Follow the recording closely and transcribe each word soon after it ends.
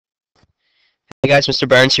Hey guys, Mr.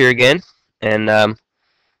 Barnes here again, and I'll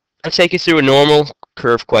take you through a normal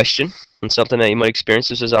curve question and something that you might experience.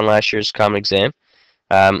 This is on last year's Common Exam.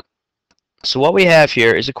 Um, so what we have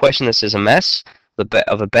here is a question that says a mass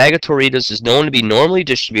of a bag of Doritos is known to be normally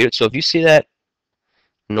distributed. So if you see that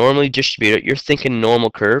normally distributed, you're thinking normal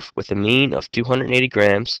curve with a mean of 280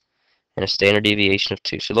 grams and a standard deviation of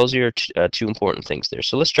 2. So those are your two important things there.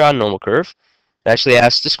 So let's draw a normal curve.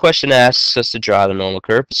 This question asks us to draw the normal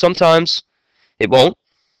curve. Sometimes it won't.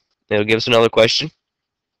 It'll give us another question.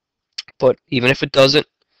 But even if it doesn't,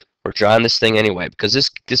 we're drawing this thing anyway because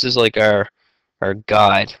this is like our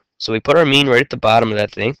guide. So we put our mean right at the bottom of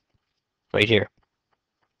that thing, right here.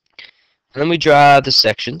 And then we draw the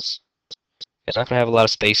sections. It's not going to have a lot of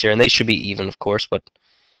space here, and they should be even, of course, but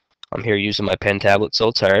I'm here using my pen tablet, so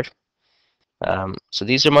it's hard. So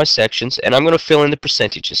these are my sections, and I'm going to fill in the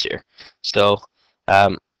percentages here. So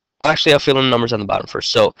actually, I'll fill in the numbers on the bottom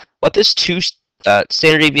first. So what this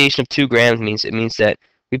standard deviation of 2 grams means, it means that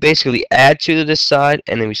we basically add 2 to this side,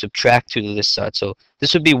 and then we subtract 2 to this side. So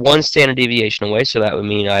this would be 1 standard deviation away, so that would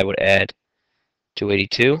mean I would add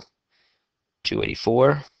 282,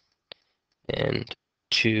 284, and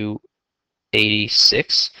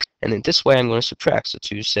 286. And then this way I'm going to subtract, so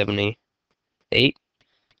 278,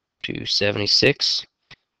 276,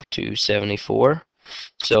 274.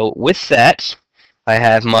 So with that, I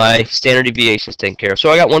have my standard deviations taken care of. So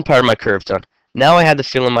I got one part of my curve done. Now I have to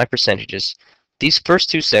fill in my percentages. These first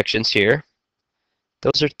two sections here,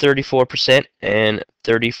 those are 34% and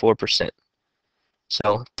 34%.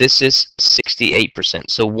 So this is 68%.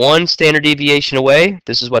 So one standard deviation away,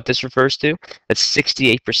 this is what this refers to, that's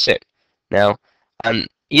 68%. Now, on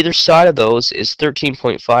either side of those is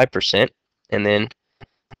 13.5%, and then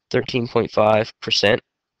 13.5%.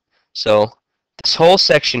 So this whole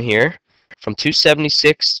section here, from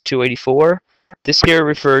 276 to 284, this here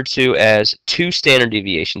referred to as 2 standard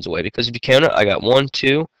deviations away, because if you count it, I got 1,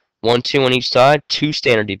 2, 1, 2 on each side, 2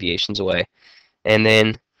 standard deviations away. And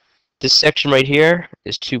then this section right here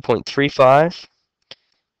is 2.35,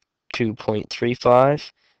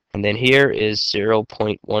 2.35, and then here is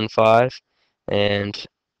 0.15 and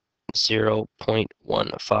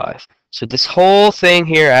 0.15. So this whole thing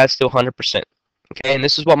here adds to 100%. Okay, and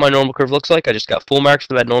this is what my normal curve looks like. I just got full marks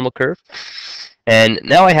for that normal curve. And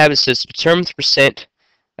now I have it says determine the percent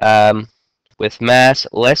with mass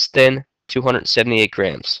less than 278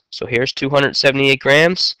 grams. So here's 278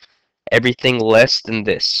 grams, everything less than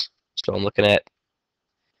this. So I'm looking at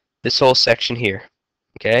this whole section here.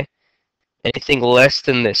 Okay, anything less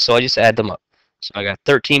than this. So I just add them up. So I got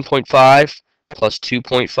 13.5 plus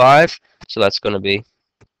 2.5. So that's going to be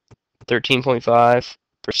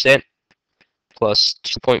 13.5% plus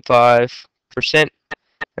 2.5%,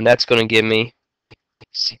 and that's going to give me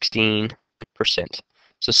 16%.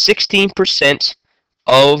 So 16%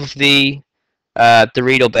 of the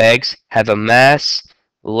Dorito bags have a mass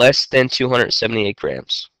less than 278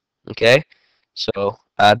 grams. Okay, so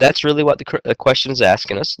that's really what the question is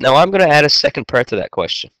asking us. Now I'm going to add a second part to that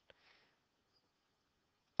question.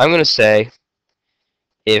 I'm going to say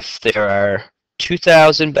if there are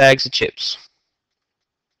 2,000 bags of chips,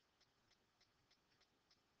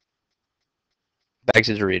 bags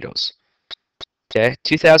of Doritos. Okay,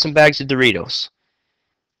 2,000 bags of Doritos.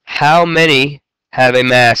 How many have a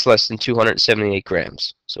mass less than 278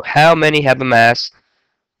 grams? So how many have a mass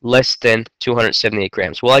less than 278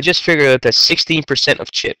 grams? Well, I just figured out that's 16%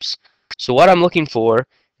 of chips. So what I'm looking for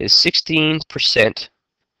is 16%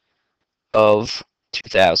 of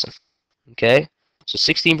 2,000. Okay, so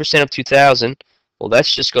 16% of 2,000, well,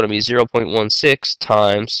 that's just going to be 0.16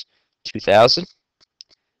 times 2,000.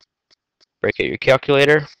 Break out your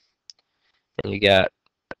calculator, and you got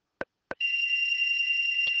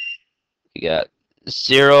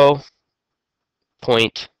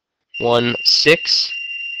 0.16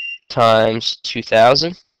 times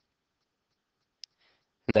 2,000.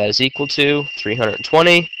 That is equal to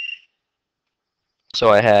 320. So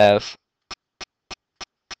I have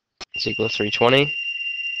it's equal to 320.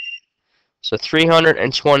 So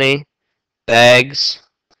 320 bags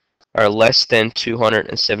are less than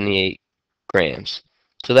 278 grams.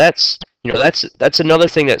 So that's that's another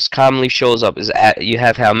thing that's commonly shows up is you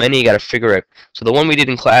have how many you got to figure out. So the one we did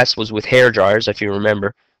in class was with hair dryers, if you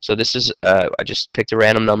remember. So this is I just picked a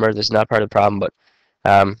random number. This is not part of the problem, but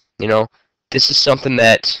this is something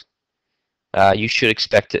that you should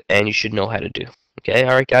expect it and you should know how to do. Okay,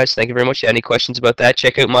 all right, guys. Thank you very much. Any questions about that?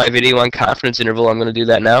 Check out my video on confidence interval. I'm going to do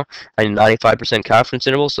that now. I'm 95% confidence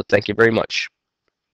interval. So thank you very much.